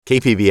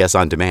KPBS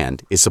On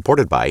Demand is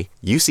supported by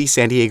UC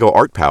San Diego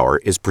Art Power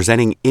is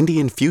presenting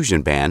Indian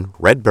fusion band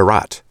Red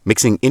Bharat,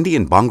 mixing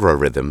Indian Bhangra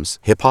rhythms,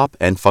 hip-hop,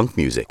 and funk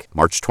music,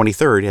 March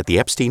 23rd at the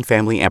Epstein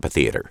Family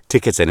Amphitheater.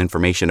 Tickets and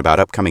information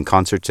about upcoming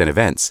concerts and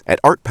events at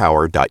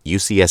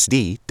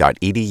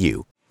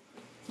artpower.ucsd.edu.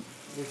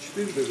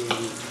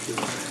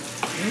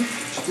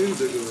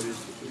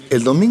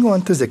 El domingo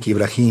antes de que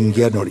Ibrahim,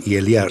 Gernor y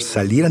Eliar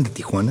salieran de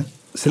Tijuana,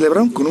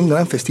 celebraron con un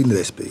gran festín de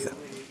despedida.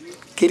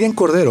 Querían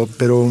cordero,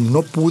 pero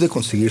no pude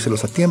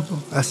conseguírselos a tiempo,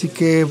 así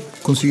que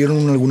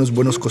consiguieron algunos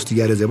buenos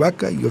costillares de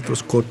vaca y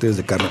otros cortes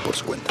de carne por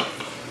su cuenta.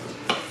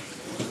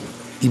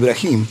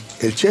 Ibrahim,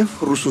 el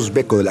chef ruso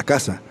uzbeco de la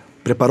casa,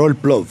 preparó el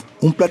plov,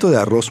 un plato de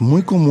arroz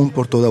muy común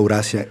por toda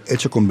Eurasia,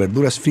 hecho con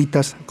verduras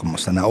fritas como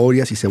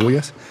zanahorias y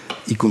cebollas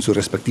y con su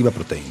respectiva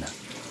proteína.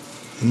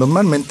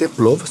 Normalmente,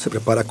 plov se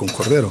prepara con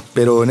cordero,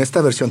 pero en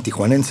esta versión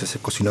tijuanense se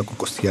cocinó con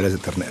costillares de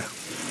ternera.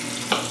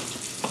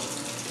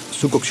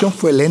 Su cocción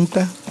fue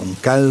lenta, con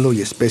caldo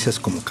y especias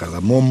como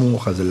cardamomo,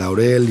 hojas de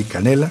laurel y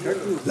canela.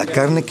 La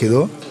carne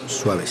quedó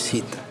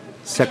suavecita.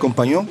 Se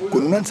acompañó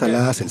con una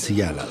ensalada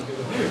sencilla al lado.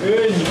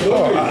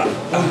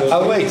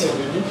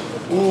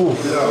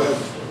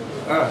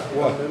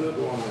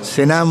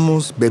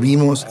 Cenamos,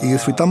 bebimos y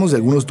disfrutamos de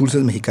algunos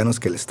dulces mexicanos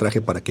que les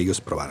traje para que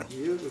ellos probaran.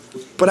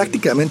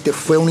 Prácticamente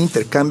fue un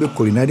intercambio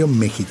culinario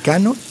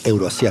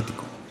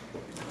mexicano-eurasiático.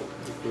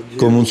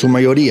 Como en su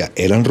mayoría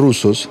eran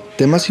rusos,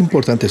 temas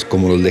importantes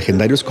como los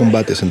legendarios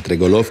combates entre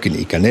Golovkin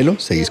y Canelo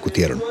se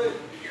discutieron.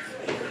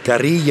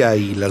 Carrilla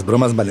y las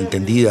bromas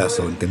malentendidas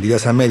o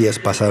entendidas a medias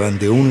pasaban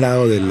de un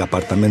lado del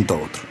apartamento a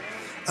otro.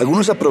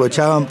 Algunos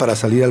aprovechaban para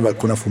salir al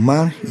balcón a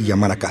fumar y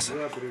llamar a casa.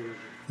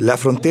 La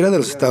frontera de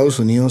los Estados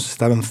Unidos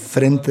estaba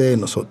enfrente de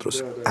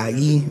nosotros,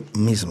 ahí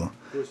mismo,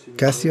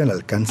 casi al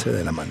alcance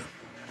de la mano.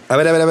 A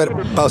ver,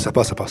 pausa.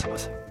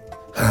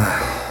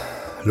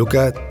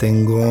 Luca,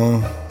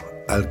 tengo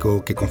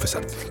algo que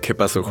confesarte. ¿Qué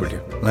pasó,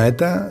 Julio? La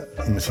neta,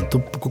 me siento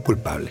un poco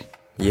culpable.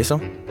 ¿Y eso?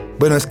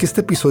 Bueno, es que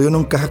este episodio no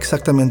encaja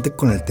exactamente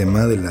con el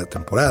tema de la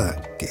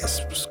temporada, que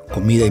es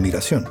comida y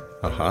migración.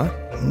 Ajá.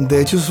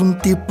 De hecho, es un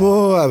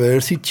tipo a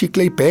ver si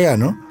chicle y pega,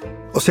 ¿no?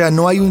 O sea,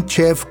 no hay un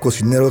chef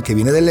cocinero que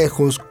viene de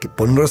lejos, que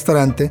pone un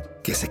restaurante,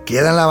 que se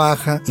queda en la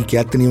baja y que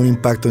ha tenido un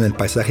impacto en el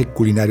paisaje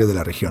culinario de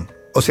la región.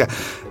 O sea,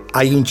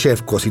 hay un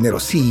chef cocinero,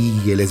 sí,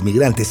 él es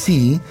migrante,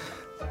 sí,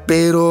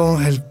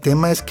 pero el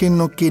tema es que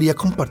no quería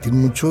compartir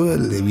mucho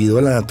debido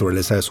a la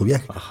naturaleza de su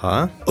viaje.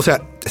 Ajá. O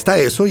sea, está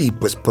eso y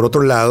pues por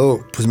otro lado,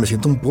 pues me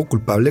siento un poco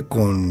culpable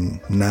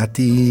con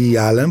Nati y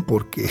Alan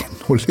porque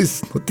no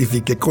les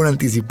notifiqué con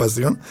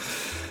anticipación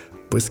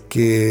pues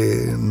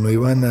que no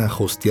iban a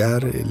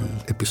hostear el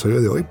episodio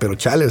de hoy, pero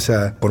chale, o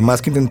sea, por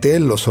más que intenté,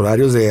 los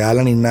horarios de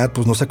Alan y Nat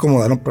pues no se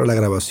acomodaron para la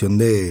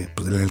grabación en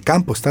el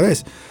campo esta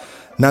vez.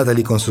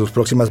 Natalie con sus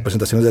próximas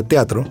presentaciones de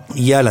teatro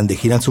y Alan de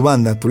gira en su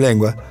banda, Tu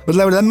Lengua, pues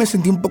la verdad me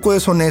sentí un poco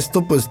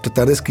deshonesto pues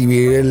tratar de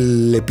escribir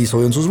el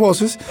episodio en sus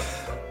voces,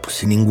 pues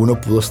si ninguno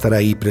pudo estar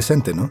ahí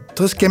presente, ¿no?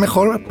 Entonces, ¿qué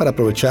mejor para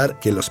aprovechar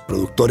que los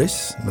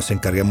productores nos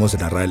encarguemos de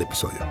narrar el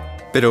episodio?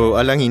 Pero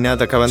Alan y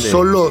Nat acaban de...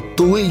 Solo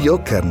tú y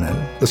yo,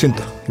 carnal. Lo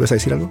siento, ¿ibas a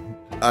decir algo?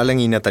 Alan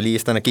y Natalie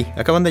están aquí,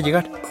 acaban de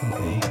llegar. ¿Qué onda?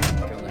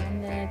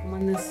 ¿Cómo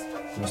andas?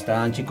 ¿Cómo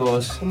están,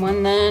 chicos? ¿Cómo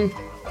andan?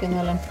 ¿Qué onda,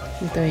 Alan?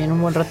 Yo te veía en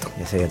un buen rato.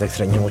 Ya sé, ya te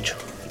extrañé mucho.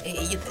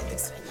 Yo te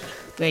extrañé.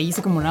 Güey,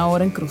 hice como una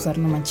hora en cruzar,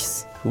 no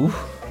manches.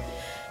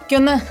 ¿Qué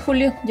onda,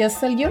 Julio? ¿Ya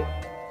está el guión?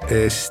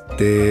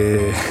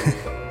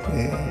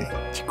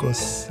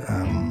 Chicos,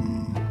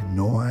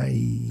 no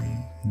hay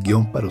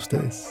guión para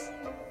ustedes.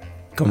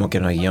 ¿Cómo que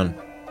no hay guión?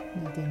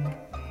 No entiendo.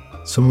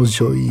 Somos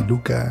yo y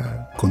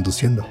Luca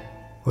conduciendo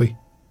hoy.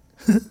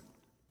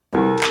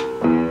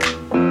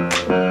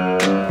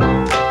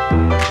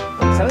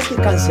 ¿Sabes que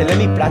cancelé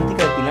mi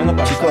práctica de Tu Lengua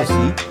para Chicos, sí?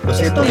 lo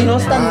siento. Esto no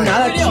está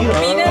nada Julio, chido.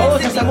 vine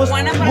Todos desde hacemos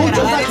Tijuana para muchos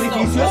grabar esto.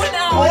 sacrificios.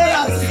 Una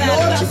hora de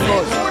Horas.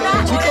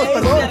 Chicos,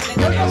 perdón.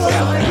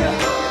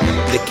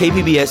 De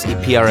KPBS y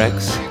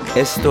PRX,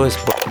 esto es...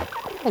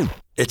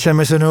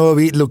 Échame ese nuevo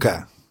beat,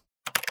 Luca.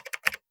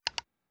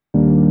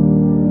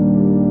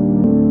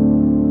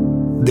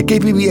 De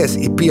KPBS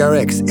y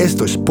PRX,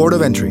 esto es Port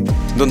of Entry.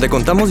 Donde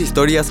contamos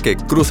historias que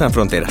cruzan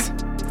fronteras.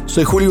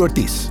 Soy Julio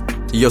Ortiz.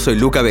 Y yo soy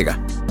Luca Vega.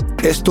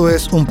 Esto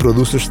es un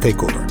Producer's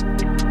Takeover.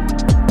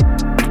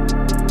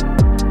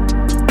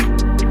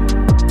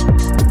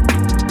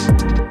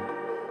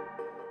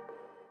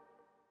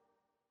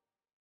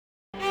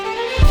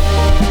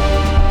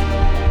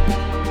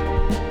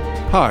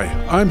 Hi,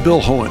 I'm Bill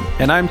Hohen.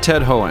 And I'm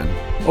Ted Hohen.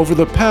 Over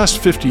the past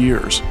 50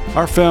 years,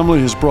 our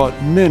family has brought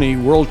many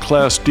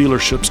world-class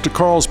dealerships to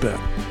Carlsbad,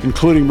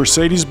 including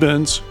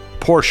Mercedes-Benz,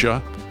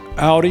 Porsche,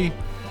 Audi,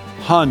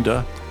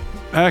 Honda,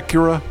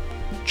 Acura,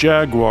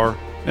 Jaguar,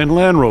 and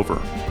Land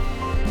Rover.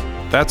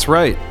 That's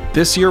right.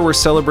 This year we're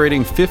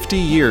celebrating 50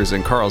 years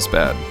in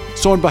Carlsbad.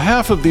 So on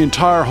behalf of the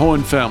entire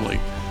Hohen family,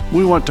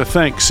 we want to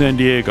thank San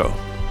Diego.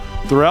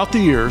 Throughout the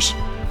years,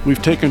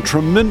 we've taken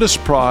tremendous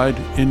pride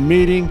in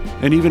meeting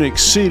and even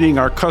exceeding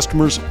our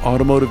customers'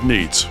 automotive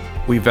needs.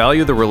 We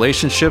value the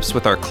relationships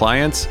with our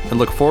clients and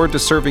look forward to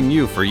serving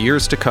you for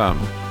years to come.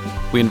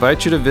 We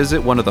invite you to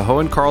visit one of the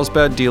Hohen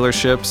Carlsbad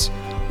dealerships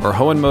or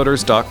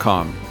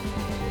hohenmotors.com.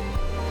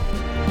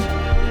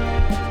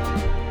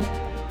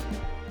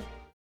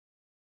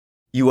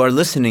 You are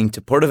listening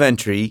to Port of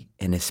Entry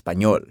en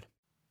español.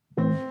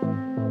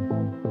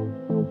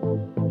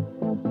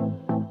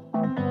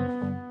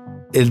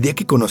 El día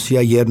que conocí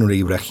a Yernur e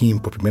Ibrahim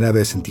por primera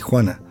vez en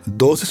Tijuana,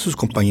 dos de sus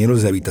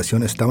compañeros de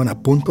habitación estaban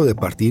a punto de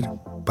partir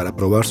para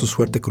probar su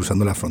suerte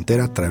cruzando la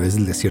frontera a través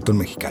del desierto en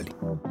Mexicali.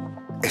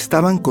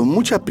 Estaban con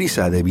mucha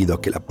prisa debido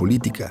a que la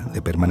política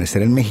de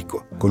permanecer en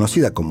México,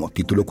 conocida como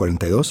Título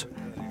 42,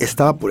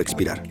 estaba por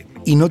expirar,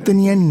 y no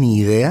tenían ni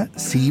idea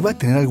si iba a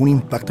tener algún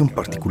impacto en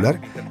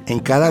particular en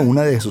cada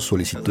una de sus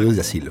solicitudes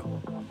de asilo.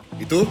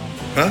 ¿Y tú?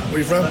 Where are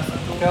you from?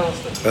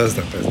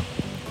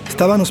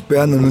 Estaban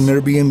hospedando en un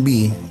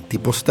Airbnb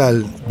tipo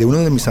hostal de uno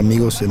de mis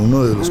amigos en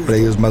uno de los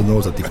predios más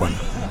nuevos de Tijuana.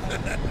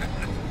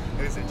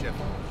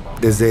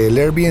 Desde el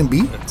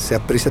Airbnb se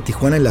aprecia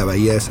Tijuana y la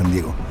bahía de San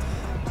Diego.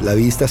 La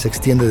vista se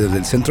extiende desde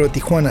el centro de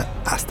Tijuana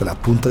hasta la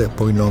punta de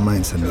Point Loma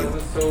en San Diego.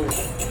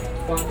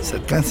 Se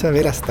alcanza a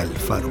ver hasta el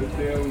faro.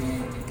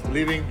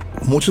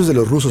 Muchos de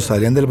los rusos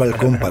salían del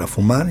balcón para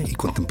fumar y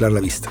contemplar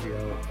la vista.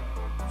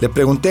 Le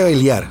pregunté a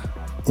Eliar,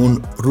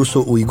 un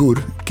ruso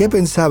uigur, qué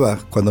pensaba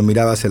cuando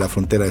miraba hacia la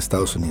frontera de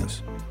Estados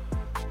Unidos.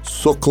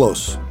 So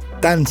close,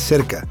 tan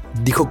cerca,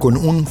 dijo con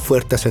un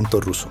fuerte acento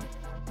ruso.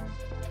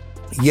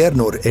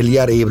 Yernur,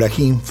 Eliar e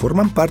Ibrahim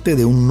forman parte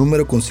de un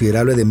número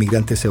considerable de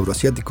migrantes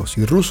euroasiáticos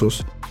y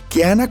rusos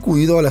que han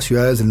acudido a las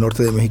ciudades del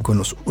norte de México en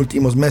los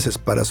últimos meses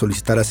para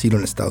solicitar asilo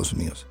en Estados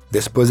Unidos,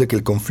 después de que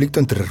el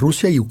conflicto entre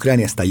Rusia y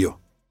Ucrania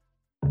estalló.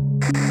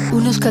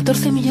 Unos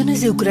 14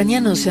 millones de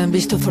ucranianos se han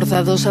visto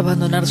forzados a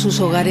abandonar sus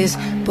hogares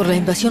por la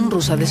invasión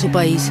rusa de su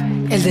país.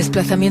 El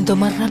desplazamiento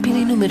más rápido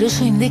y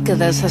numeroso en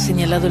décadas, ha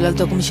señalado el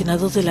alto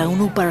comisionado de la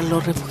ONU para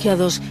los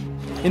refugiados.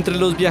 Entre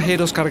los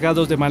viajeros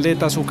cargados de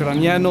maletas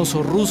ucranianos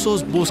o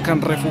rusos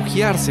buscan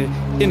refugiarse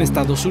en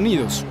Estados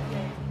Unidos.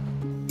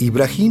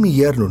 Ibrahim y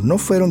Yernur no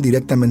fueron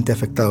directamente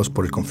afectados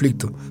por el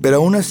conflicto, pero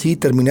aún así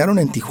terminaron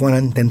en Tijuana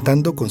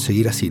intentando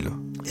conseguir asilo.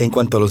 En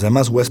cuanto a los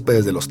demás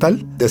huéspedes del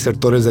hostal,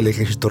 desertores del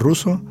ejército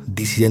ruso,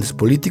 disidentes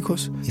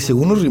políticos, y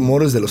según los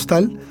rumores del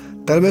hostal,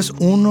 tal vez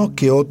uno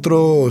que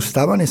otro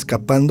estaban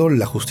escapando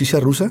la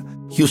justicia rusa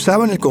y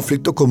usaban el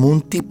conflicto como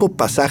un tipo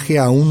pasaje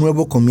a un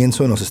nuevo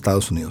comienzo en los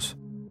Estados Unidos.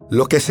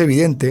 Lo que es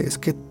evidente es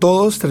que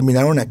todos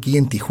terminaron aquí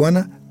en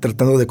Tijuana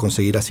tratando de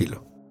conseguir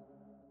asilo.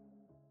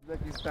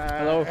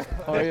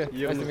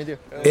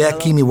 He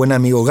aquí mi buen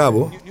amigo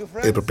Gabo,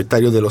 el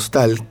propietario del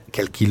hostal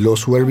que alquiló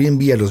su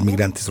Airbnb a los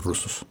migrantes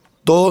rusos.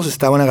 Todos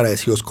estaban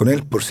agradecidos con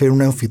él por ser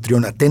un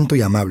anfitrión atento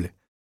y amable.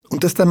 Un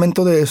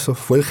testamento de eso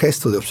fue el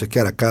gesto de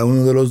obsequiar a cada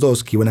uno de los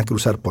dos que iban a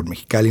cruzar por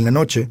Mexicali en la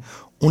noche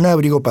un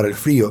abrigo para el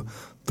frío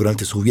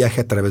durante su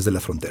viaje a través de la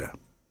frontera.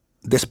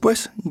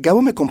 Después,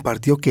 Gabo me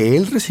compartió que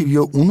él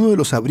recibió uno de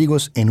los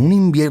abrigos en un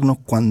invierno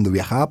cuando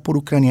viajaba por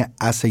Ucrania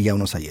hace ya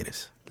unos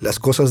ayeres. Las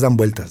cosas dan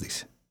vueltas,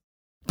 dice.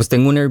 Pues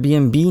tengo un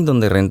Airbnb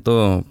donde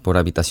rento por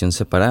habitación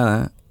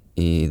separada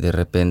y de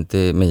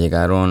repente me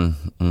llegaron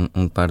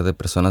un par de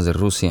personas de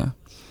Rusia.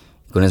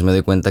 Con eso me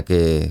doy cuenta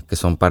que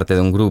son parte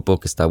de un grupo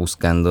que está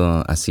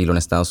buscando asilo en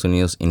Estados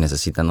Unidos y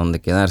necesitan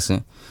dónde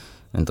quedarse.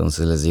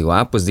 Entonces les digo,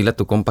 pues dile a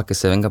tu compa que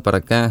se venga para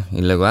acá.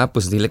 Y luego,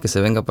 pues dile que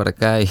se venga para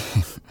acá.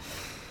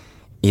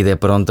 Y de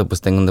pronto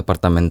pues tengo un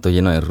departamento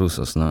lleno de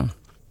rusos, ¿no?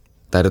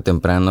 Tarde o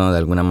temprano, de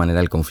alguna manera,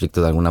 el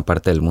conflicto de alguna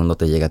parte del mundo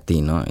te llega a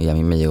ti, ¿no? Y a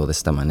mí me llegó de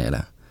esta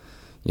manera.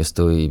 Yo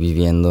estoy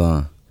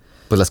viviendo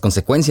pues las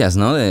consecuencias,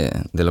 ¿no? De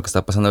lo que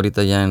está pasando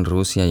ahorita ya en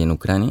Rusia y en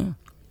Ucrania.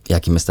 Y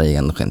aquí me está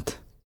llegando gente.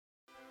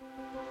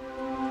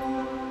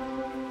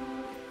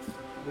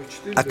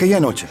 Aquella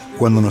noche,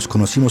 cuando nos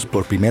conocimos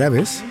por primera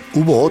vez,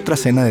 hubo otra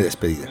cena de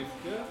despedida.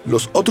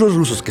 Los otros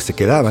rusos que se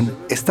quedaban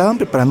estaban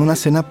preparando una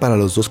cena para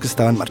los dos que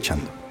estaban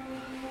marchando.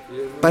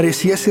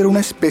 Parecía ser una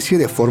especie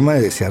de forma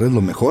de desearles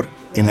lo mejor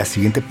en la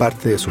siguiente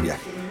parte de su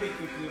viaje.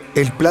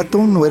 El plato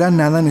no era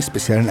nada en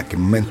especial en aquel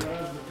momento.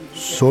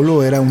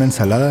 Solo era una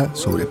ensalada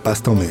sobre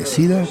pasta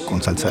humedecida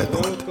con salsa de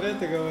tomate.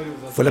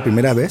 Fue la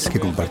primera vez que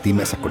compartí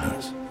mesa con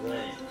ellos.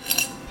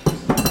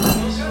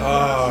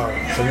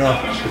 Señor,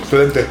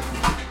 excelente.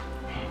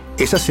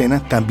 Esa cena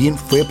también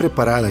fue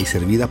preparada y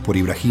servida por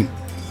Ibrahim,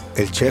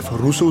 el chef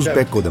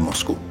ruso-uzbeco de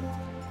Moscú.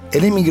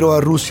 Él emigró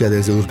a Rusia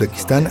desde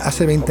Uzbekistán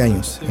hace 20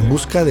 años en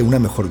busca de una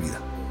mejor vida.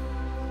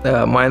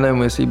 My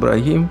name is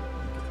Ibrahim.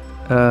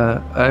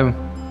 I'm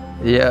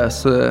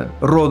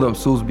родом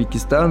с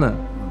Узбекистана,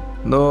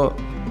 но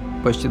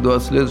почти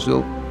 20 лет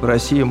жил в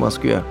России, в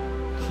Москве.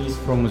 He's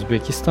from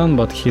Uzbekistan,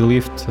 but he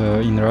lived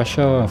in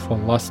Russia for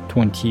the last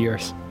 20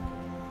 years.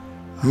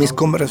 Mis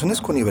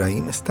conversaciones con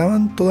Ibrahim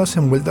estaban todas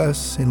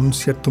envueltas en un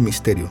cierto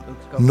misterio.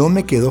 No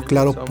me quedó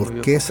claro por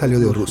qué salió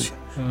de Rusia.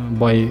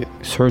 By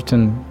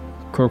certain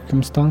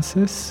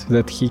circumstances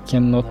that he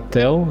cannot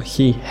tell,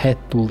 he had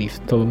to leave.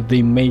 So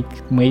they made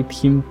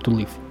him to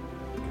leave.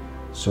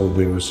 So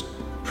there was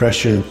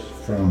pressure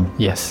from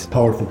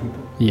powerful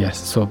people? Yes,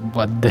 so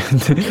but then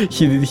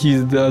he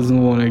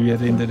doesn't want to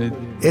get into it.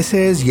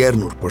 Ese es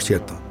Yernur, por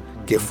cierto,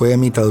 que fue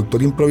mi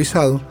traductor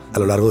improvisado a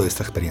lo largo de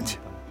esta experiencia.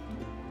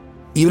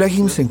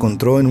 Ibrahim se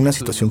encontró en una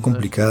situación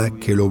complicada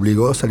que lo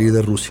obligó a salir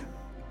de Rusia.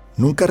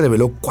 Nunca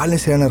reveló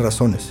cuáles eran las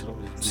razones.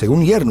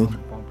 Según Yernur,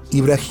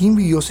 Ibrahim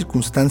vivió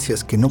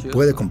circunstancias que no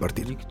puede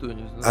compartir.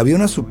 Había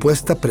una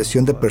supuesta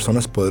presión de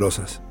personas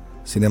poderosas.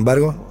 Sin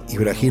embargo,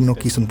 Ibrahim no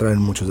quiso entrar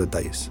en muchos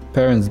detalles.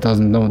 Parents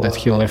doesn't know that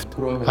he left.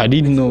 I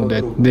didn't know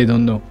that they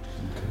don't know.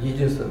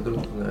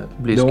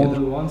 The only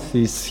ones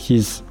is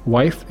his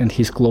wife and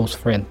his close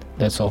friend.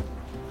 That's all.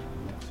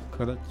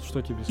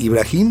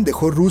 Ibrahim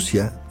dejó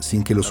Rusia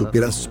sin que lo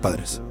supieran sus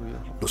padres.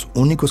 Los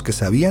únicos que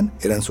sabían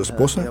eran su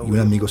esposa y un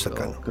amigo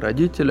cercano.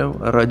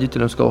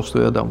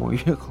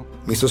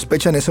 Mi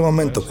sospecha en ese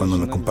momento, cuando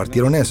me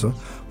compartieron eso,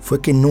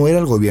 fue que no era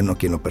el gobierno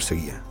quien lo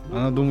perseguía.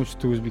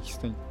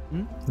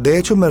 De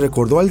hecho, me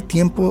recordó al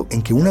tiempo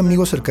en que un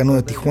amigo cercano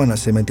de Tijuana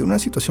se metió en una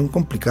situación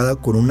complicada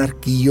con un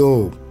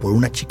arquillo por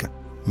una chica.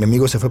 Mi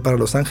amigo se fue para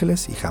Los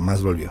Ángeles y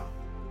jamás volvió.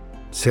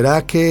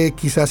 ¿Será que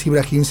quizás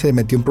Ibrahim se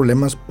metió en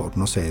problemas por,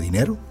 no sé,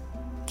 dinero?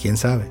 ¿Quién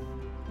sabe?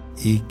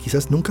 Y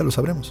quizás nunca lo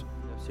sabremos.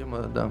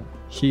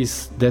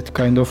 He's that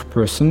kind of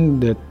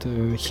person that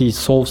he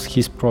solves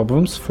his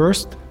problems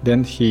first,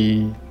 then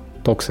he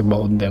talks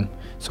about them.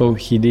 So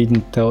he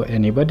didn't tell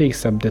anybody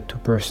except that two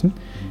person,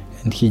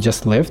 and he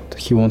just left.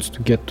 He wants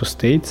to get to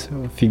States,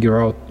 figure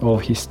out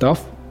all his stuff,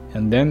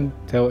 and then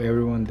tell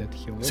everyone that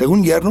he left.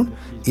 Según Yernur,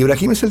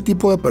 Ibrahim es el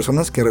tipo de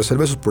personas que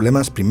resuelve sus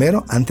problemas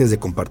primero antes de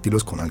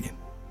compartirlos con alguien.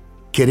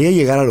 Quería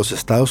llegar a los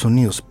Estados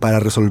Unidos para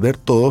resolver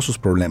todos sus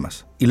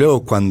problemas, y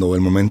luego, cuando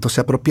el momento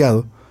sea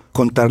apropiado,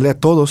 contarle a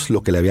todos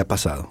lo que le había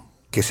pasado,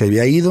 que se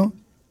había ido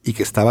y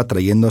que estaba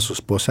trayendo a su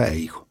esposa e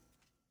hijo.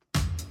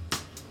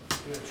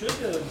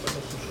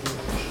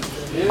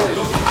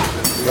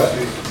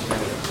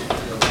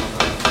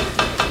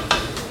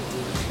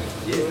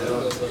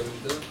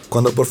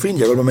 Cuando por fin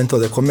llegó el momento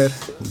de comer,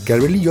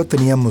 Gabriel y yo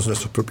teníamos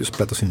nuestros propios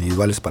platos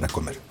individuales para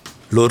comer.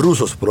 Los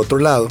rusos, por otro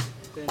lado,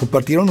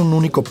 compartieron un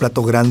único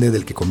plato grande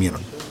del que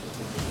comieron.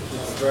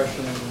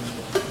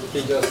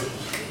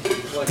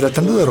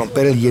 Tratando de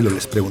romper el hielo,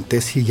 les pregunté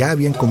si ya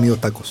habían comido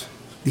tacos.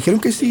 Dijeron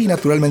que sí y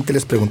naturalmente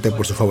les pregunté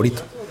por su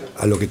favorito,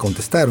 a lo que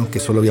contestaron que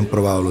solo habían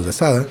probado los de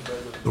asada,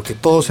 porque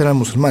todos eran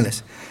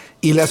musulmanes,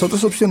 y las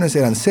otras opciones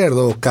eran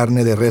cerdo o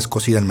carne de res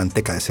cocida en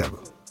manteca de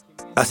cerdo.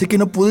 Así que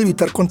no pude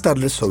evitar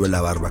contarles sobre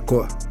la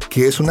barbacoa,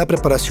 que es una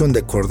preparación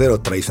de cordero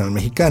tradicional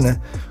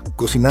mexicana,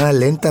 cocinada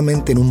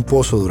lentamente en un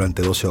pozo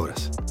durante 12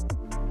 horas.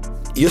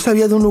 Y yo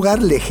sabía de un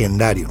lugar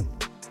legendario.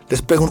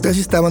 Les pregunté si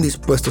estaban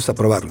dispuestos a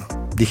probarlo.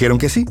 Dijeron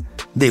que sí.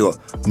 Digo,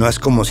 no es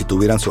como si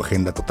tuvieran su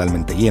agenda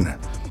totalmente llena.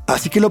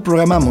 Así que lo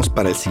programamos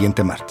para el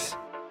siguiente martes.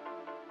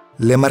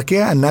 Le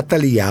marqué a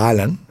Natalie y a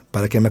Alan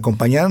para que me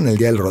acompañaran el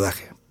día del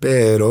rodaje,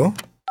 pero...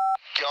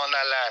 ¿Qué onda,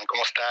 Alan?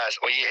 ¿Cómo estás?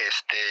 Oye,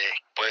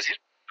 ¿puedes ir?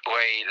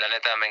 Güey, la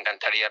neta me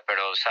encantaría,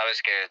 pero sabes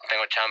que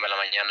tengo chamba en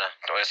la mañana.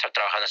 Voy a estar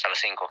trabajando hasta las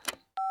 5.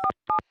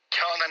 ¿Qué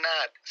onda,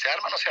 Nat? ¿Se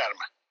arma o no se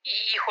arma?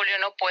 Y Julio,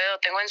 no puedo.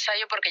 Tengo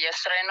ensayo porque ya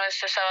estreno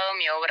este sábado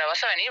mi obra.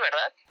 Vas a venir,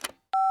 ¿verdad?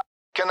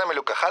 ¿Qué onda,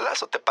 Meluca? ¿Jalas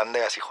o te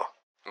pandeas, hijo?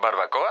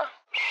 ¿Barbacoa?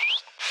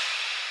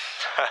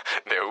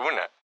 De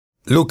una.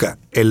 Luca,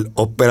 el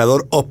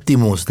operador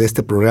Optimus de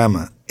este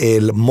programa,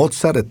 el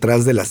Mozart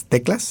detrás de las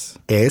teclas,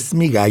 es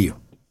mi gallo.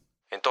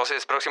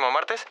 Entonces, ¿próximo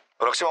martes?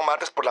 Próximo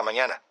martes por la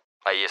mañana.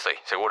 Ahí estoy,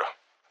 seguro.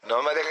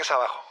 No me dejes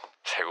abajo.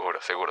 Seguro,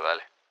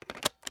 dale.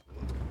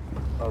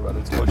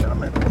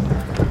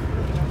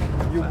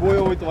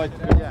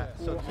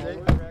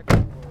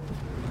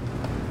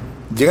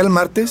 Llega el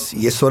martes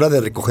y es hora de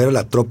recoger a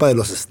la tropa de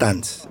los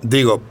stands.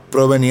 Digo,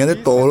 provenía de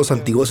todos los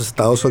antiguos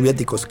estados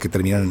soviéticos que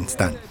terminan en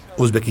stan.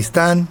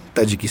 Uzbekistán,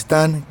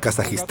 Tayikistán,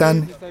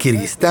 Kazajistán,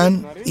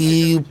 Kirguistán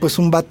y pues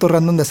un vato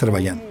random de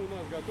Azerbaiyán.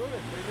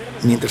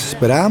 Mientras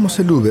esperábamos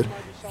el Uber,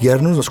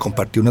 Yernur nos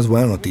compartió unas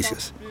buenas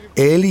noticias.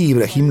 Él y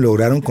Ibrahim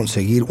lograron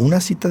conseguir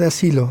una cita de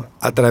asilo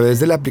a través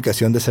de la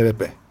aplicación de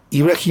CBP.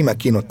 Ibrahim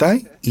aquí en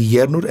Otay y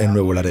Yernur en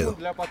Nuevo Laredo.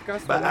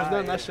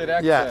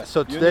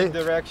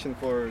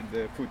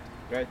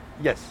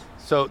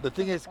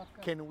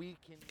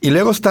 Y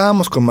luego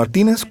estábamos con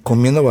Martínez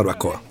comiendo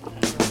barbacoa.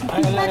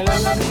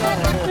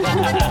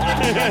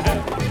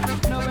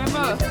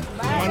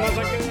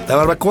 La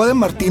barbacoa de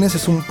Martínez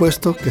es un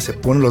puesto que se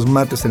pone los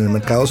martes en el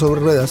mercado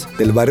sobre ruedas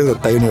del barrio de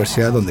Otay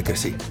Universidad donde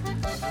crecí.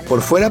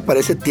 Por fuera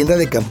parece tienda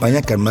de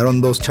campaña que armaron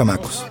dos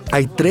chamacos.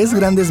 Hay 3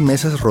 grandes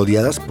mesas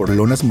rodeadas por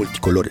lonas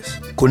multicolores,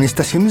 con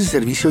estaciones de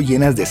servicio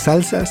llenas de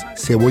salsas,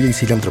 cebolla y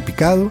cilantro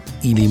picado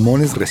y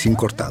limones recién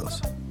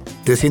cortados.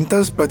 Te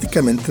sientas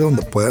prácticamente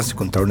donde puedas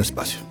encontrar un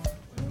espacio.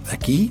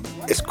 Aquí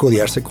es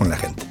codearse con la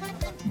gente.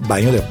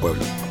 Baño de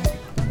pueblo.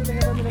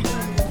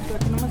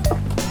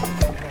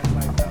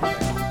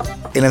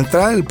 En la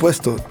entrada del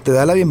puesto te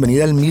da la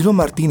bienvenida el mismo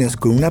Martínez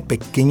con una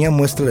pequeña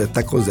muestra de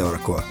tacos de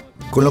barbacoa,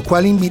 con lo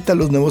cual invita a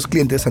los nuevos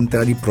clientes a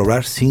entrar y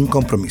probar sin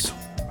compromiso.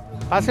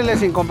 Pásele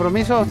sin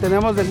compromiso,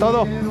 tenemos de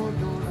todo.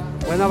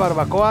 Buena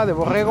barbacoa de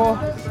borrego,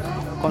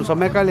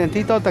 consomé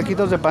calientito,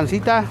 taquitos de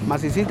pancita,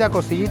 macicita,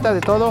 costillita,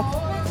 de todo,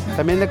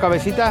 también de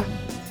cabecita.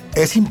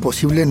 Es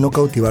imposible no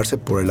cautivarse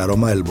por el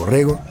aroma del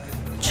borrego,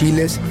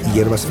 chiles y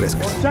hierbas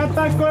frescas.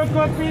 Chata,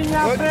 coco,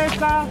 piña,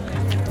 fresa,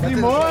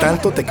 limón.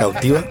 Tanto te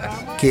cautiva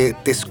que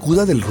te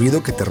escuda del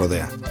ruido que te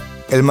rodea.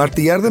 El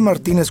martillar de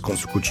Martínez con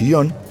su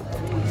cuchillón,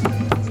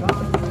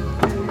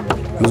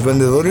 los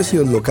vendedores y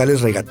los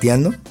locales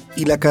regateando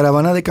y la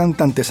caravana de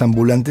cantantes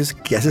ambulantes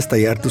que hace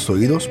estallar tus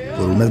oídos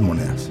por unas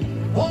monedas.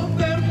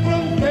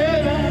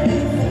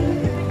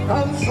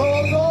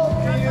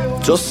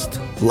 Just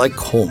like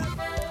home.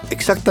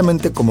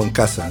 Exactamente como en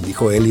casa,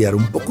 dijo Eliar,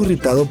 un poco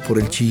irritado por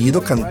el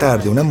chillido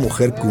cantar de una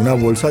mujer con una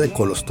bolsa de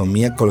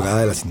colostomía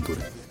colgada de la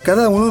cintura.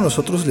 Cada uno de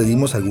nosotros le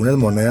dimos algunas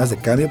monedas de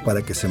cambio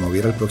para que se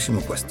moviera al próximo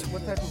puesto.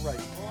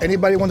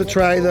 Anybody want to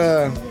try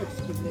the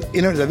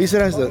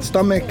vísceras, the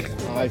stomach?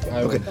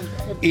 Okay.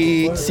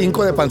 Y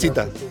 5 de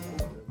pancita.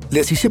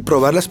 Les hice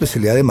probar la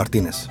especialidad de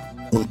Martínez.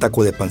 Un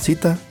taco de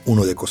pancita,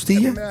 uno de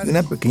costilla y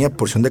una pequeña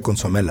porción de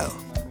consomé helado.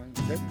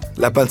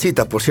 La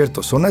pancita, por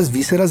cierto, son las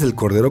vísceras del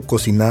cordero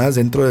cocinadas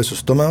dentro de su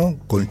estómago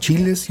con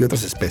chiles y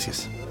otras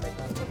especies.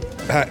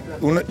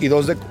 Uno y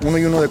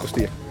uno de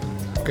costilla.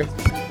 Okay.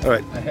 All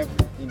right.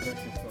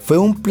 Fue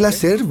un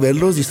placer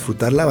verlos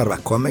disfrutar la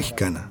barbacoa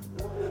mexicana.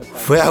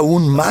 Fue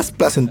aún más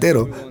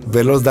placentero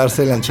verlos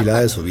darse la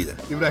enchilada de su vida.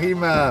 Ibrahim,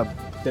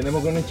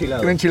 tenemos un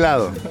enchilado. Un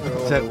enchilado.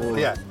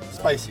 Yeah,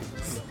 spicy.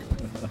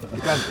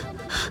 Picante.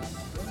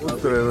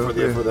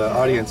 For the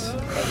audience,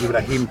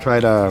 Ibrahim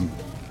tried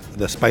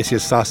the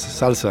spiciest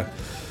salsa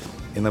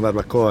in the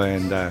barbacoa,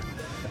 and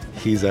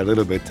he's a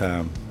little bit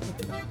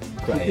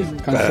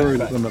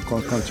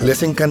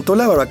Les encantó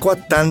la barbacoa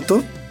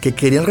tanto que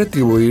querían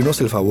retribuirnos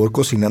el favor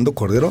cocinando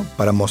cordero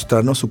para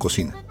mostrarnos su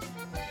cocina.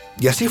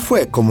 Y así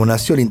fue como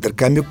nació el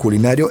Intercambio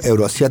Culinario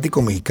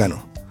Euroasiático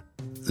Mexicano.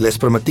 Les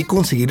prometí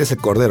conseguir ese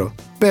cordero,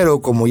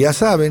 pero como ya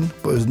saben,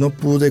 pues no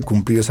pude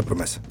cumplir esa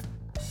promesa.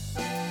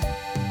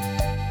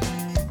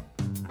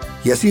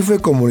 Y así fue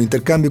como el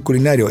Intercambio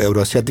Culinario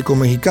Euroasiático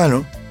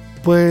Mexicano,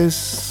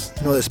 pues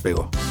no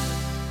despegó.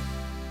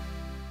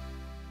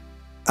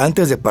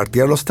 Antes de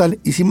partir al hostal,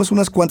 hicimos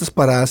unas cuantas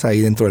paradas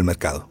ahí dentro del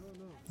mercado.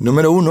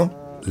 Número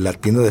 1, la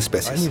tienda de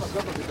especias.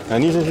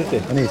 Anís es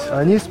este.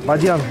 Anís,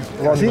 Bayan.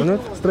 ¿Así?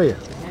 Estrella.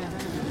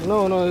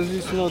 No,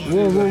 es no.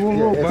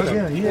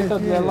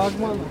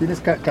 ¿Tienes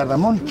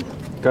cardamón?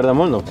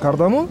 ¿Cardamón no?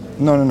 ¿Cardamón?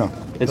 No.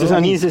 Este es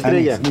anís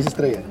estrella. Anís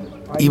estrella.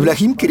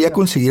 Ibrahim quería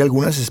conseguir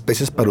algunas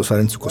especias para usar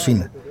en su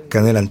cocina.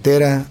 Canela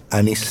entera,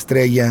 anís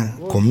estrella,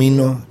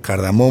 comino,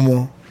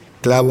 cardamomo,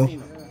 clavo,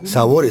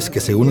 sabores que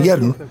según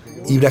Yerno,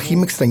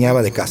 Ibrahim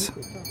extrañaba de casa.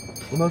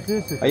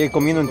 Hay el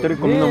comino entero y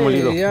comino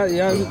molido.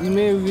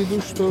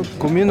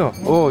 Comino?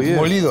 Oh, yeah.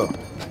 Molido.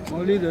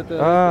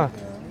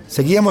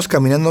 Seguíamos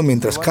caminando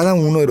mientras cada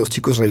uno de los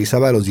chicos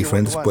revisaba los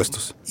diferentes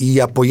puestos y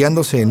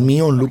apoyándose en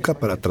mí o en Luca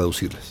para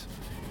traducirles.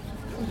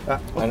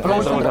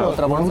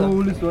 Otra bolsa.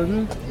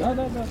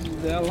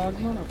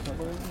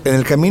 En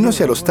el camino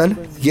hacia el hostal,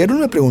 Yerno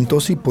me preguntó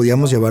si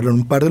podíamos llevarlo a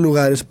un par de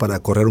lugares para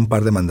correr un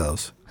par de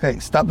mandados. Hey,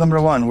 stop number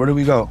 1. Where do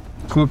we go?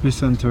 Copy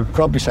center.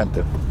 Copy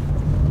center.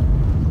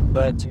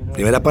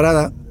 Primera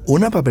parada,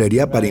 una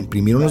papelería para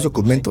imprimir unos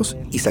documentos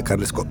y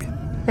sacarles copia.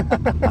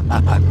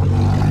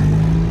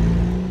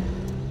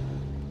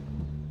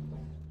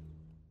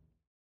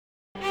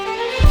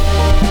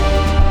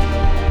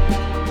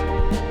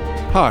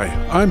 Hi,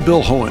 I'm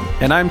Bill Hohen.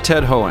 And I'm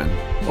Ted Hohen.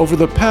 Over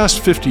the past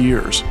 50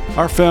 years,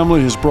 our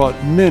family has brought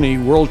many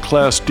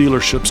world-class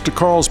dealerships to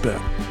Carlsbad,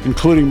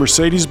 including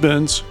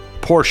Mercedes-Benz,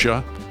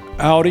 Porsche,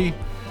 Audi,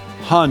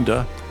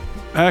 Honda,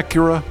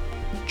 Acura,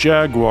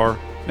 Jaguar,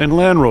 and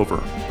Land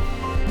Rover.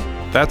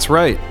 That's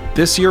right.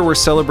 This year we're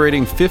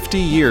celebrating 50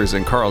 years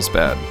in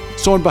Carlsbad.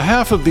 So on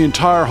behalf of the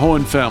entire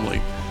Hohen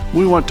family,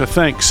 we want to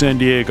thank San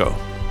Diego.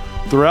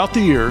 Throughout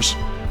the years,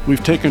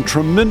 we've taken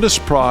tremendous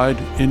pride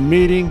in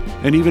meeting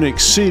and even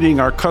exceeding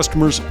our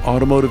customers'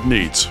 automotive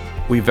needs.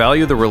 We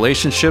value the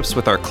relationships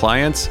with our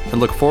clients and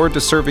look forward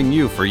to serving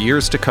you for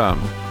years to come.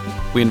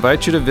 We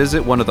invite you to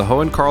visit one of the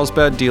Hohen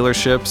Carlsbad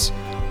dealerships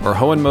or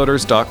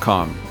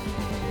hohenmotors.com.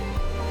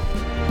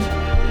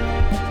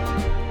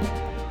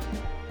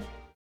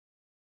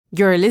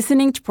 You're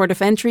listening to Port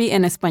of Entry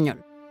en español.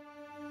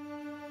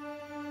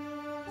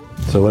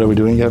 So what are we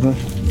doing, Gavin?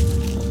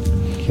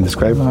 Can you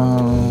describe?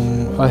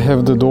 I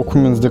have the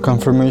documents, the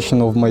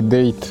confirmation of my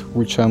date,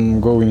 which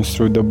I'm going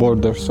through the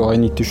border, so I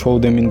need to show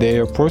them in the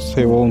airport.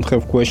 They won't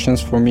have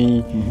questions for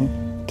me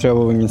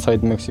traveling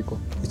inside Mexico.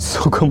 It's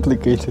so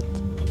complicated.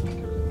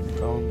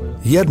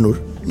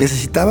 Yernur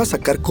necesitaba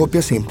sacar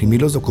copias e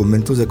imprimir los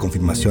documentos de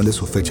confirmación de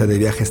su fecha de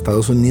viaje a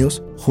Estados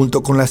Unidos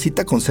junto con la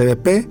cita con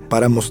CBP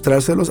para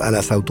mostrárselos a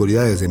las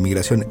autoridades de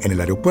migración en el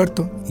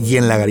aeropuerto y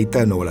en la garita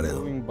de Nuevo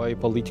Laredo. By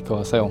political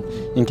asylum.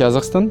 In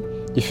Kazakhstan,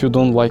 if you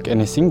don't like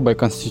anything, by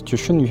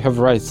constitution, you have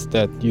rights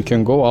that you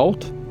can go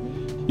out,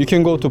 you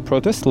can go to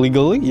protest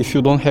legally if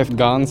you don't have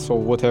guns or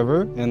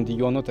whatever, and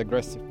you are not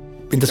aggressive.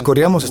 Mientras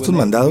corríamos estos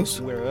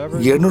mandados,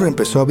 Yernur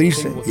empezó a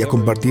abrirse y a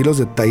compartir los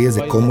detalles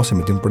de cómo se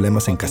metió en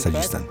problemas en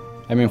Kazajistán.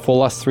 I mean, for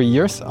the last 3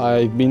 years,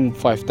 I've been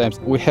 5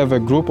 times. We have a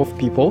group of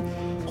people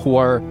who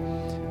are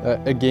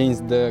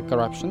against the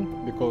corruption.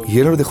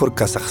 Yernur dejó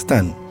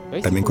Kazajstán,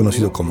 también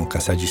conocido como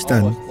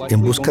Kazajistán,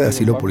 en busca de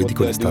asilo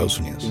político en Estados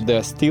Unidos.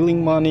 They're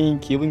stealing money,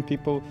 killing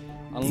people.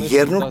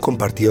 Yernur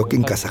compartió que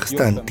en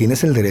Kazajstán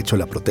tienes el derecho a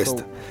la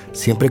protesta,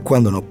 siempre y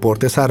cuando no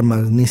portes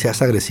armas ni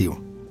seas agresivo.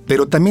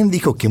 Pero también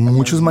dijo que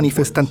muchos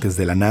manifestantes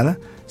de la nada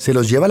se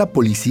los lleva la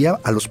policía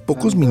a los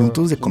pocos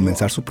minutos de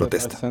comenzar su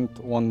protesta.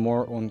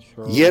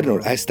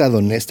 Yernur ha estado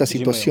en esta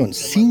situación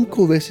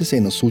 5 veces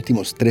en los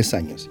últimos 3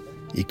 años.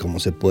 Y como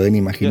se pueden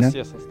imaginar,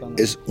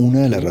 es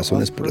una de las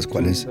razones por las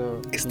cuales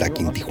está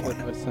aquí en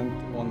Tijuana.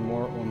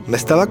 Me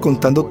estaba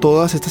contando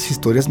todas estas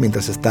historias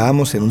mientras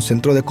estábamos en un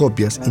centro de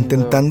copias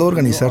intentando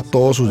organizar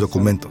todos sus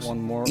documentos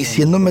y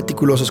siendo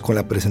meticulosos con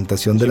la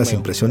presentación de las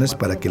impresiones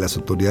para que las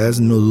autoridades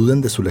no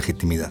duden de su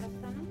legitimidad.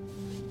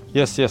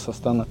 Yes,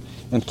 Astana.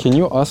 And can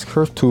you ask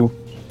her to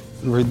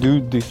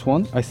redo this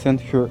one? I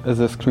sent her as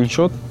a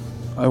screenshot.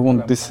 I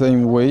want the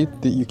same way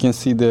that you can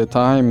see the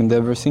time and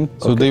everything,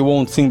 so they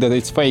won't think that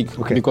it's fake,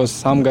 because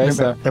some guys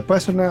are...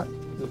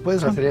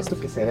 ¿Puedes hacer esto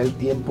que se ve el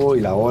tiempo y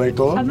la hora y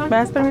todo?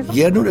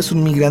 Yernur es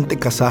un migrante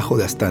kazajo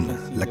de Astana,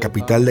 la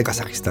capital de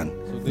Kazajistán.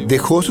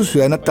 Dejó su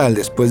ciudad natal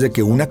después de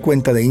que una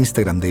cuenta de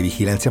Instagram de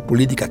vigilancia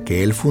política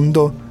que él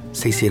fundó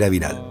se hiciera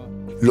viral.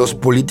 Los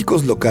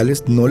políticos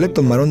locales no le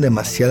tomaron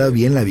demasiado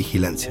bien la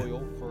vigilancia.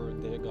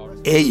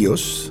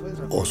 Ellos,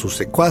 o sus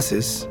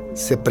secuaces,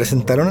 se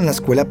presentaron en la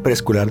escuela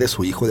preescolar de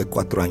su hijo de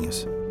 4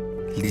 años.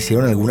 Le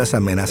hicieron algunas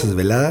amenazas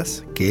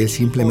veladas que él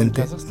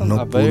simplemente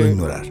no pudo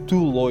ignorar.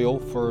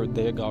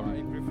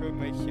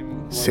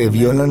 Se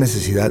vio en la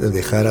necesidad de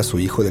dejar a su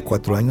hijo de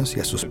 4 años y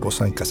a su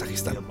esposa en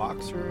Kazajistán.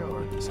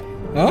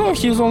 Oh,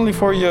 he's only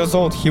 4 years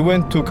old. He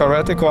went to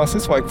karate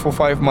classes like for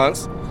 5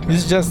 months.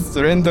 He's just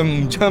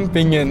random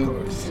jumping and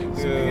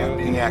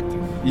being active.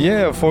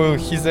 Yeah, for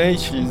his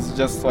age, he's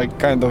just like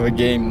kind of a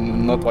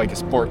game, not like a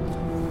sport.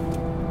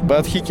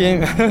 But he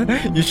came.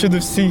 You should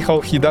see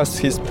how he does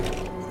his.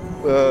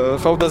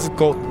 How does it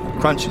go?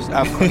 Crunches,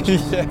 ab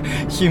crunches. Yeah,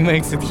 he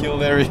makes it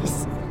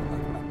hilarious.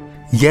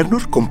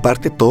 Yernur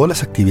comparte todas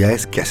las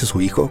actividades que hace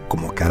su hijo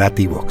como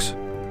karate y box.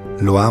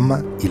 Lo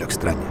ama y lo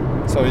extraña.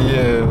 So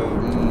yeah,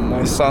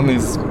 my son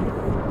is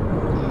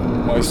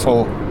my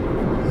soul.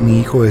 Mi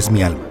hijo es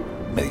mi alma,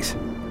 me dice.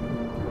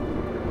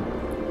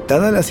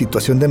 Dada la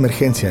situación de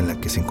emergencia en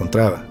la que se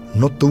encontraba,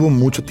 no tuvo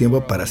mucho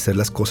tiempo para hacer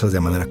las cosas de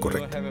manera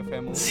correcta.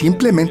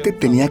 Simplemente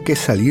tenía que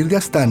salir de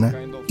Astana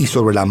y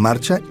sobre la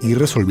marcha ir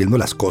resolviendo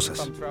las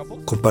cosas.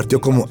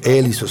 Compartió cómo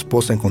él y su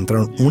esposa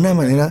encontraron una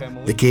manera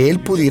de que él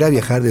pudiera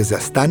viajar desde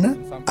Astana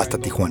hasta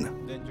Tijuana.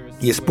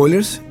 Y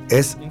spoilers,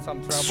 es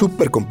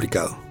súper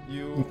complicado.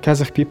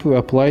 Kazakh people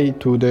apply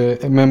to the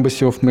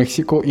Embassy of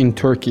Mexico in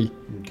Turkey.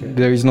 Okay.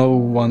 There is no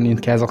one in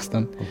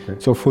Kazakhstan. Okay.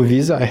 So for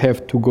visa, I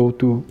have to go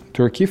to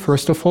Turkey,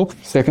 first of all.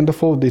 Second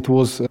of all, it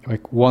was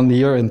like 1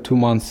 year and 2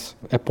 months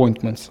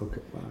appointments. Okay.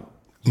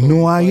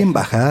 No hay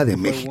embajada de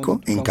México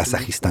en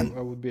Kazajistán.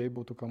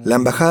 La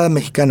embajada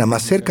mexicana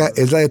más cerca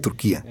es la de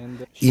Turquía,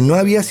 y no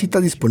había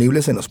citas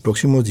disponibles en los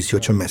próximos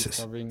 18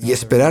 meses, y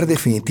esperar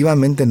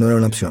definitivamente no era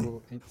una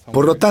opción.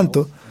 Por lo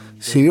tanto,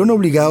 se vieron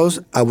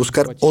obligados a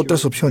buscar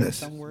otras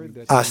opciones,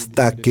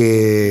 hasta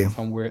que...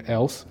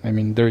 I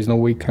mean, there is no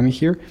way coming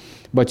here,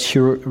 but she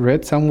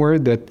read somewhere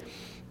that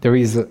there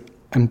is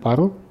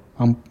amparo.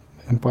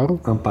 Amparo?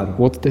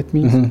 What's that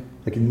mean? Mm-hmm.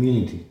 Like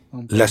immunity.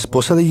 La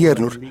esposa de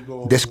Yernur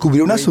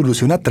descubrió una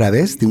solución a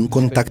través de un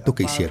contacto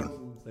que hicieron.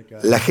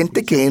 La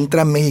gente que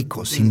entra a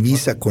México sin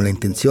visa con la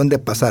intención de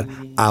pasar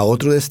a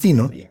otro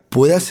destino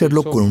puede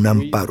hacerlo con un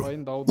amparo,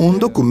 un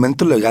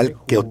documento legal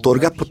que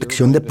otorga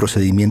protección de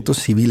procedimientos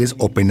civiles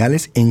o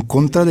penales en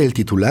contra del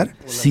titular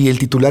si el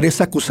titular es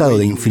acusado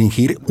de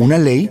infringir una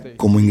ley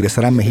como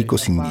ingresar a México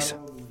sin visa.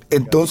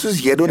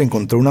 Entonces Yernur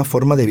encontró una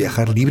forma de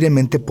viajar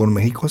libremente por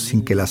México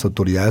sin que las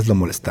autoridades lo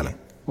molestaran.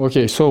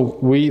 Okay, so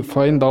we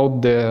find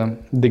out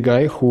the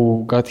guy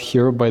who got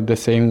here by the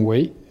same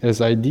way as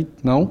I did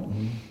now,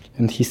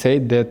 and he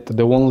said that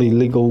the only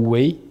legal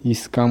way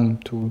is come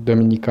to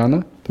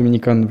Dominican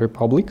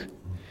Republic.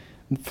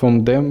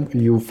 From them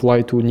you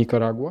fly to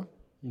Nicaragua.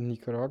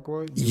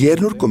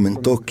 Yernur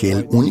comentó que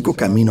el único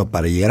camino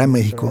para llegar a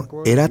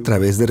México era a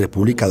través de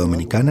República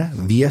Dominicana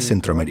vía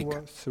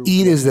Centroamérica,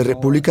 y desde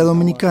República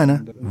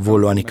Dominicana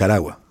voló a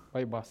Nicaragua.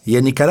 Y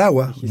en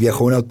Nicaragua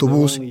viajó en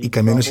autobús y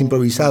camiones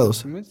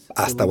improvisados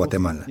hasta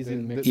Guatemala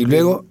y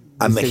luego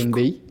a México.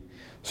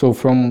 So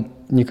from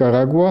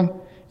Nicaragua,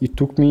 it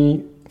took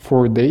me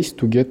 4 days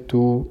to get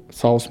to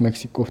South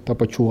Mexico,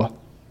 Tapachula.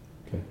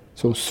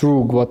 So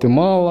through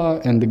Guatemala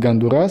and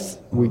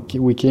Honduras,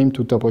 we came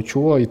to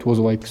Tapachula. It was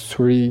like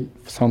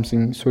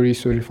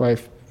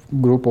 35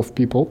 group of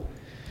people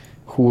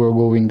who were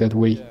going that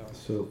way.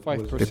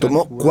 Le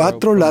tomó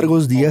 4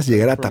 largos días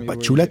llegar a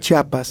Tapachula,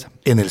 Chiapas,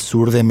 en el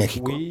sur de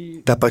México.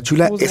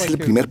 Tapachula es el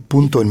primer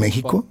punto en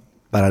México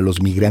para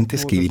los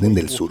migrantes que vienen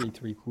del sur.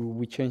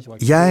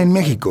 Ya en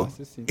México,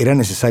 era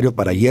necesario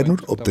para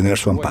Yernur obtener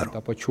su amparo.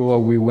 Tapachula,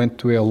 we went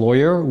to a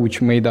lawyer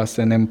which made us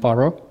an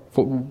amparo.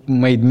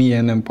 made me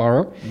an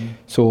emperor.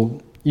 So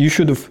you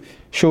should have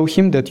shown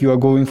him that you are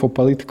going for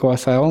political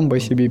asylum by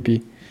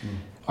CBP.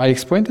 I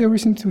explained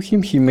everything to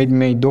him. He made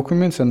me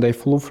documents, and I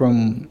flew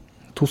from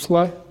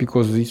Tuzla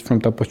because it's from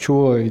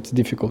Tapachula. It's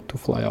difficult to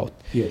fly out.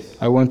 Yes.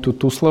 I went to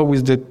Tuzla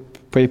with the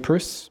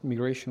papers.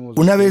 Migration was...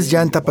 Una vez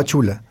ya en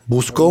Tapachula,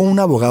 buscó un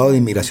abogado de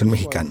inmigración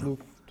mexicano.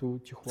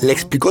 Le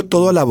explicó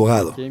todo al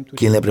abogado,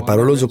 quien le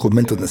preparó los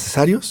documentos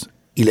necesarios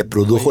y le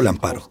produjo el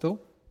amparo.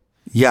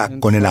 Ya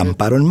con el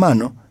amparo en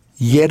mano,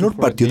 Yernur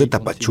partió de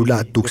Tapachula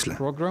a Tuxtla,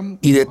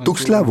 y de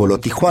Tuxtla voló a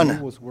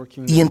Tijuana,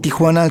 y en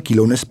Tijuana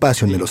alquiló un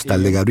espacio en el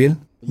hostal de Gabriel,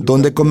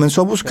 donde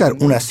comenzó a buscar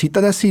una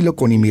cita de asilo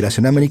con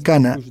inmigración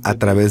americana a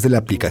través de la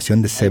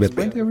aplicación de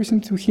CBP.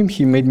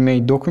 He made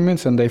me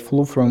documents, and I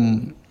flew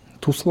from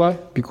Tuzla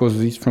because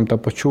it's from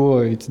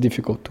Tapachula. It's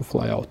difficult to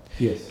fly out.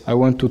 Yes. I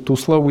went to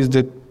Tuzla with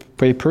the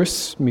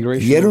papers.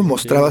 Yernur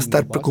mostraba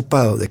estar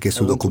preocupado de que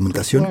su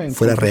documentación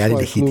fuera real y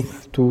legítima.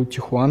 To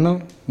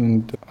Tijuana,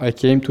 and I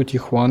came to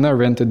Tijuana,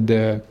 rented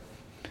the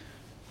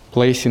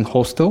place in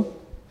hostel,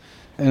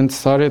 and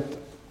started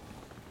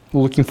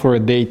looking for a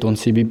date on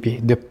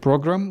CBP. The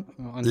program.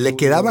 Le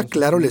quedaba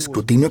claro el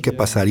escrutinio que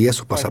pasaría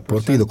su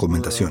pasaporte y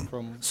documentación.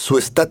 Su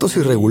estatus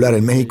irregular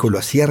en México lo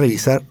hacía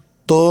revisar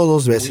todo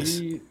 2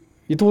 veces.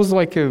 It was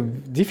like a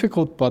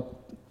difficult, but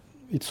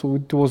it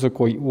was a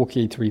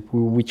okay trip.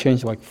 We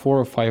changed like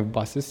 4 or 5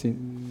 buses.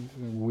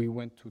 We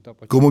went to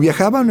Tapachula. Como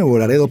viajaba a Nuevo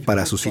Laredo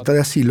para su cita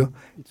de asilo,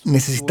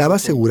 necesitaba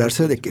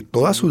asegurarse de que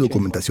toda su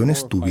documentación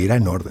estuviera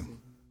en orden.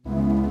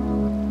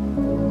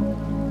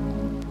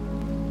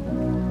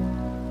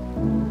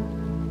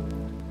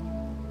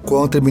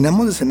 Cuando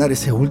terminamos de cenar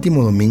ese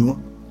último domingo,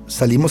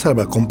 salimos al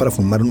balcón para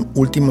fumar un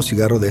último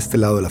cigarro de este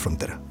lado de la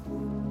frontera.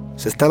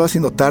 Se estaba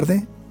haciendo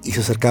tarde y se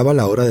acercaba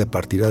la hora de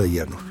partida de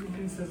Yernur.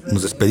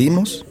 Nos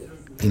despedimos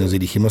y nos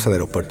dirigimos al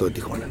aeropuerto de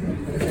Tijuana.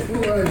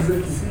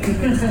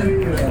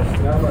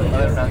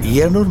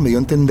 Yernur me dio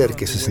a entender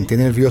que se sentía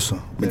nervioso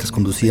mientras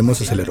conducíamos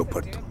hacia el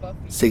aeropuerto.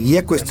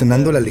 Seguía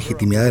cuestionando la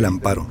legitimidad del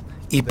amparo,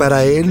 y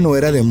para él no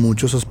era de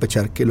mucho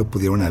sospechar que lo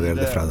pudieron haber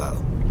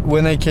defraudado.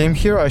 When I came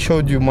here, I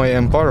showed you my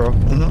amparo.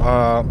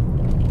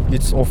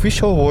 Its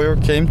official lawyer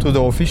came to the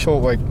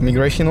official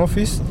migration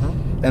office,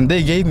 and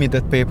they gave me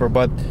that paper.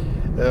 But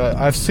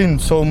I've seen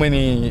so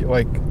many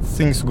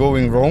things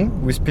going wrong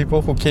with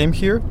people who came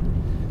here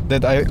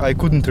that I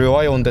couldn't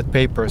rely on that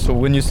paper. So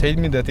when you said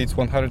me that it's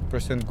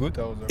 100% good,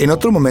 I was like, En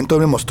otro momento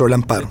me mostró el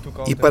amparo,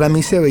 y para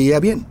mí se veía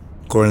bien,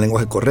 con el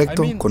lenguaje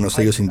correcto, con los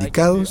sellos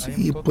indicados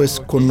y pues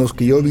con los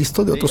que yo he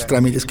visto de otros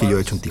trámites que yo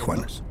he hecho en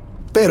Tijuana.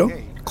 Pero,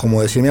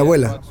 como decía mi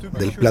abuela,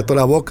 del plato a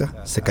la boca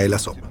se cae la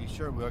sopa.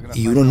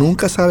 Y uno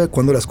nunca sabe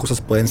cuándo las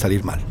cosas pueden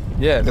salir mal.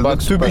 Yeah, but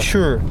to be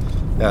sure.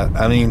 Yeah,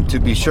 I mean, to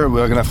be sure,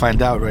 we're going to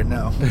find out right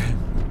now.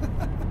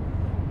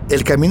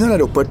 El camino al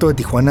aeropuerto de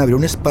Tijuana abrió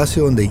un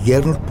espacio donde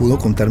Yernur pudo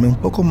contarme un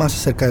poco más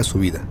acerca de su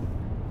vida.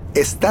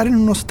 Estar en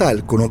un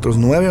hostal con otros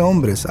 9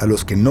 hombres a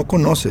los que no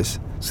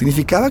conoces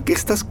significaba que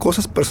estas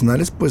cosas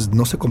personales pues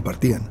no se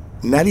compartían.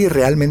 Nadie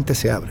realmente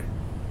se abre.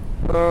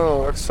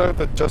 Oh,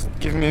 excited. Just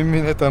give me a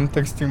minute. I'm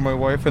texting my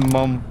wife and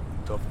mom.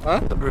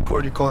 Huh?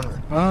 Record your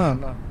corner.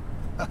 No.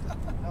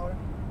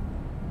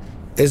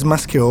 Es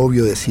más que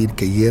obvio decir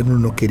que Yernur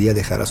no quería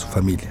dejar a su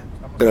familia.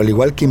 Pero al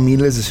igual que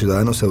miles de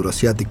ciudadanos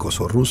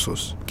euroasiáticos o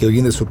rusos que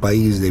huyen de su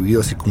país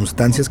debido a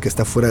circunstancias que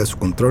están fuera de su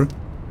control,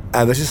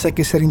 a veces hay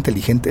que ser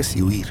inteligentes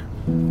y huir.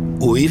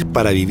 Huir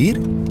para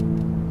vivir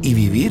y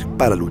vivir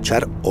para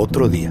luchar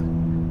otro día.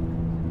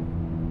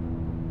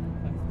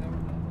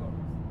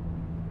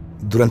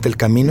 Durante el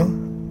camino,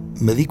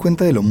 me di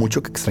cuenta de lo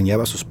mucho que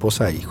extrañaba a su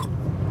esposa e hijo.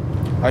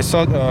 I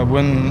thought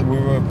when we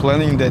were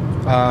planning that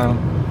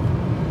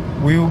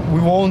we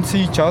won't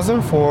see each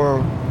other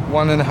for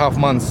 1.5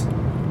 months.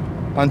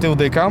 Until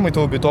they come, it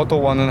will be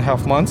total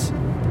 1.5 months.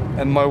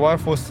 And my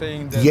wife was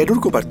saying that... Yernur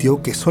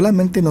compartió que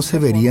solamente no se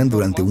verían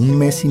durante 1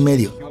 mes y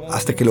medio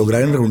hasta que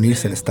lograran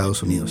reunirse en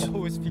Estados Unidos.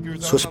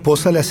 Su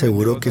esposa le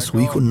aseguró que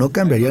su hijo no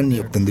cambiaría ni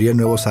obtendría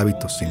nuevos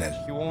hábitos sin él.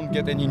 He won't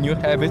get any new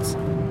habits.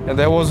 And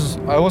I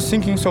was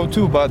thinking so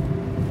too, but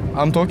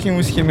I'm talking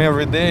with him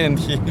every day and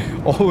he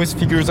always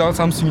figures out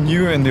something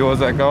new and he was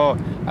like, oh,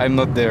 I'm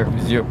not there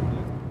with you.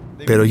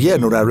 Pero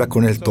Yernur habla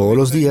con él todos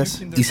los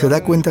días y se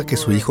da cuenta que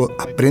su hijo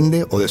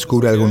aprende o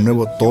descubre algo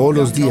nuevo todos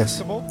los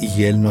días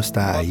y él no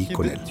está ahí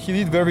con él. He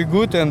did very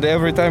good, and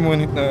every time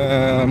when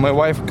my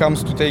wife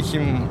comes to take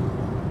him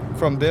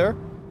from there,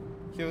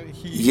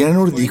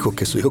 Yernur dijo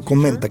que su hijo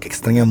comenta que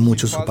extraña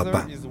mucho a su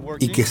papá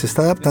y que se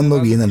está adaptando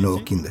bien al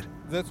nuevo kinder.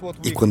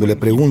 Y cuando le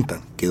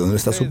preguntan que dónde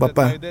está su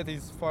papá,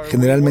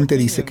 generalmente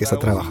dice que está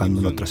trabajando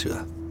en otra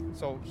ciudad.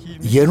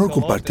 Yernur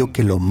compartió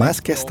que lo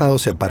más que ha estado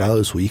separado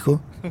de su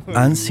hijo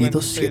han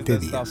sido 7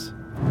 días.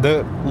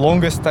 The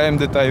longest time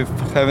that I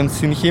haven't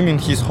seen him in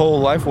his whole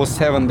life was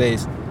 7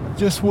 days.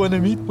 Just want to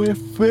meet my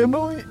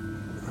family.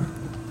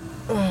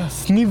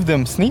 Sniff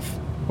them. Sniff?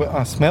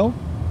 Smell?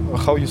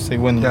 How you say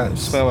when you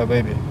smell a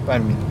baby? I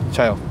mean,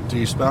 child. Do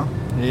you smell?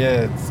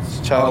 Yeah,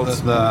 it's child.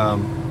 The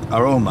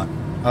aroma.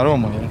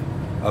 Aroma,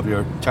 yeah. Of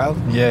your child?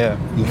 Yeah.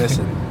 You miss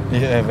it?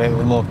 Yeah, very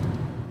low.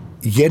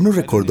 Yerno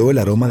recordó el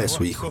aroma de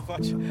su hijo,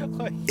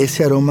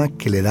 ese aroma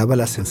que le daba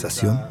la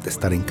sensación de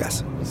estar en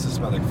casa.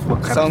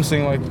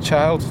 Something like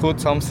childhood,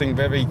 something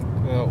very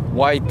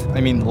white,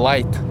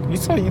 light.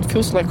 It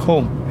feels like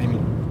home.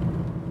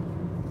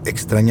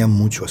 Extraña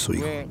mucho a su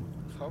hijo,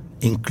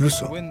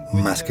 incluso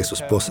más que su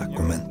esposa,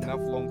 comenta.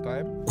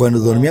 Cuando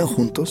dormían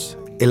juntos,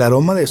 el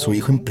aroma de su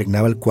hijo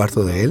impregnaba el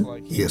cuarto de él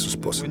y de su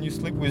esposa. When you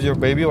sleep with your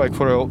baby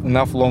for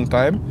enough long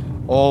time,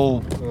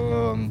 all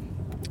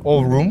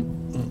room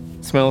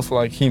smells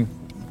like him.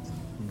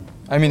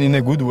 In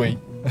a good way.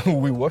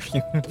 We wash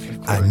him.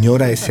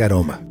 Añora ese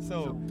aroma.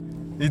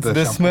 It's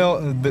the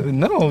smell.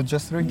 No,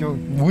 just regular.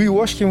 We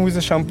wash him with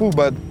a shampoo,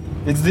 but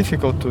it's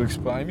difficult to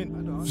explain.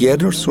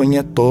 Yerno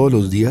sueña todos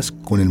los días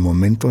con el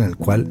momento en el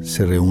cual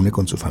se reúne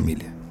con su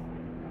familia.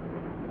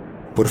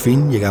 Por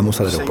fin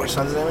llegamos al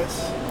aeropuerto.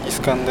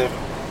 Iskander.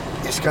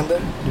 Iskander?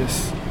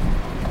 Yes.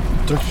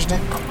 Turkish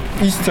name?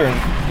 Eastern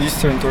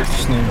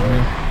Turkish name.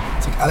 Yeah.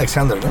 It's like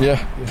Alexander, ¿no? Yeah.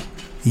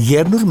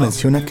 Yerno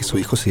menciona que su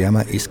hijo se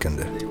llama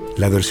Iskander,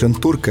 la versión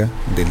turca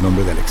del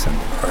nombre de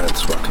Alexander. All right,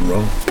 let's rock and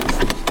roll.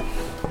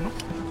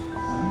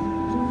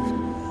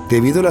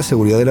 Debido a la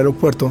seguridad del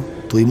aeropuerto,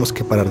 tuvimos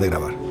que parar de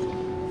grabar.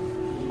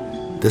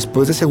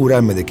 Después de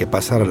asegurarme de que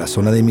pasara la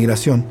zona de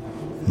inmigración,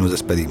 nos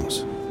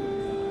despedimos.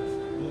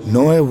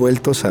 No he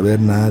vuelto a saber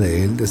nada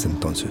de él desde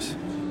entonces.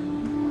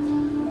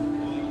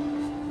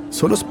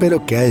 Solo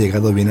espero que haya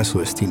llegado bien a su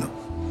destino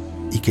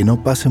y que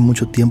no pase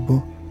mucho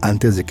tiempo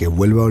antes de que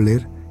vuelva a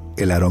oler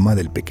el aroma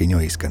del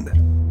pequeño Iskander.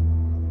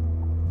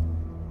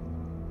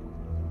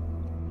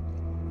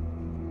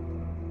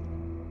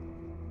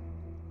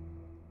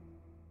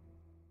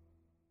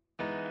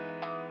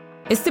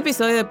 Este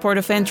episodio de Port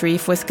of Entry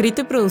fue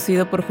escrito y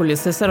producido por Julio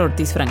César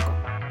Ortiz Franco.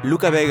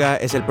 Luca Vega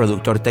es el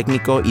productor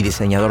técnico y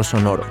diseñador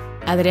sonoro.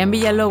 Adrián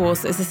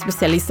Villalobos es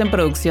especialista en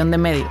producción de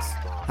medios.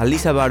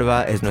 Alisa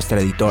Barba es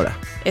nuestra editora.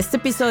 Este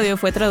episodio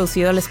fue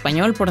traducido al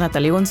español por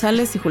Natalie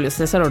González y Julio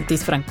César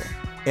Ortiz Franco.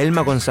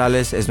 Elma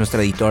González es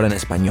nuestra editora en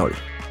español.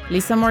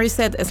 Lisa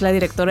Morissette es la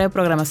directora de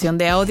programación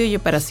de audio y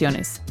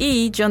operaciones.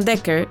 Y John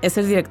Decker es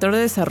el director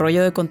de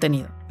desarrollo de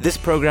contenido. This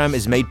program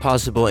is made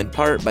possible in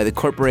part by the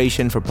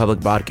Corporation for Public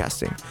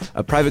Broadcasting,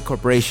 a private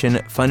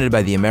corporation funded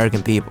by the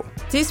American people.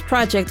 This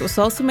project was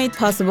also made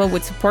possible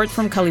with support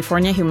from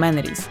California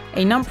Humanities,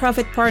 a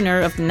nonprofit partner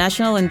of the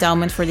National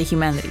Endowment for the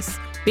Humanities.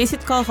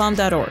 Visit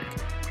callhome.org.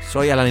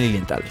 Soy Alan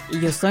Lilienthal. Y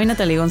yo soy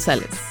Natalie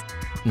González.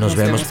 Nos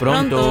vemos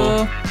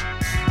pronto.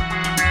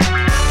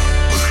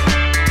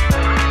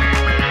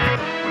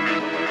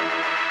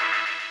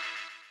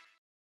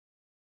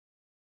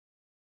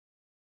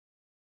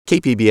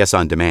 KPBS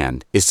On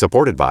Demand is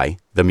supported by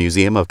the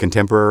Museum of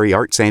Contemporary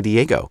Art San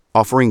Diego,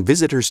 offering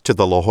visitors to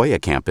the La Jolla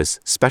campus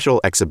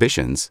special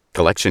exhibitions,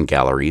 collection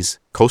galleries,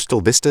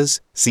 coastal vistas,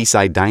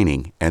 seaside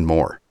dining, and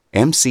more.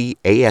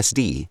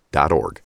 mcasd.org.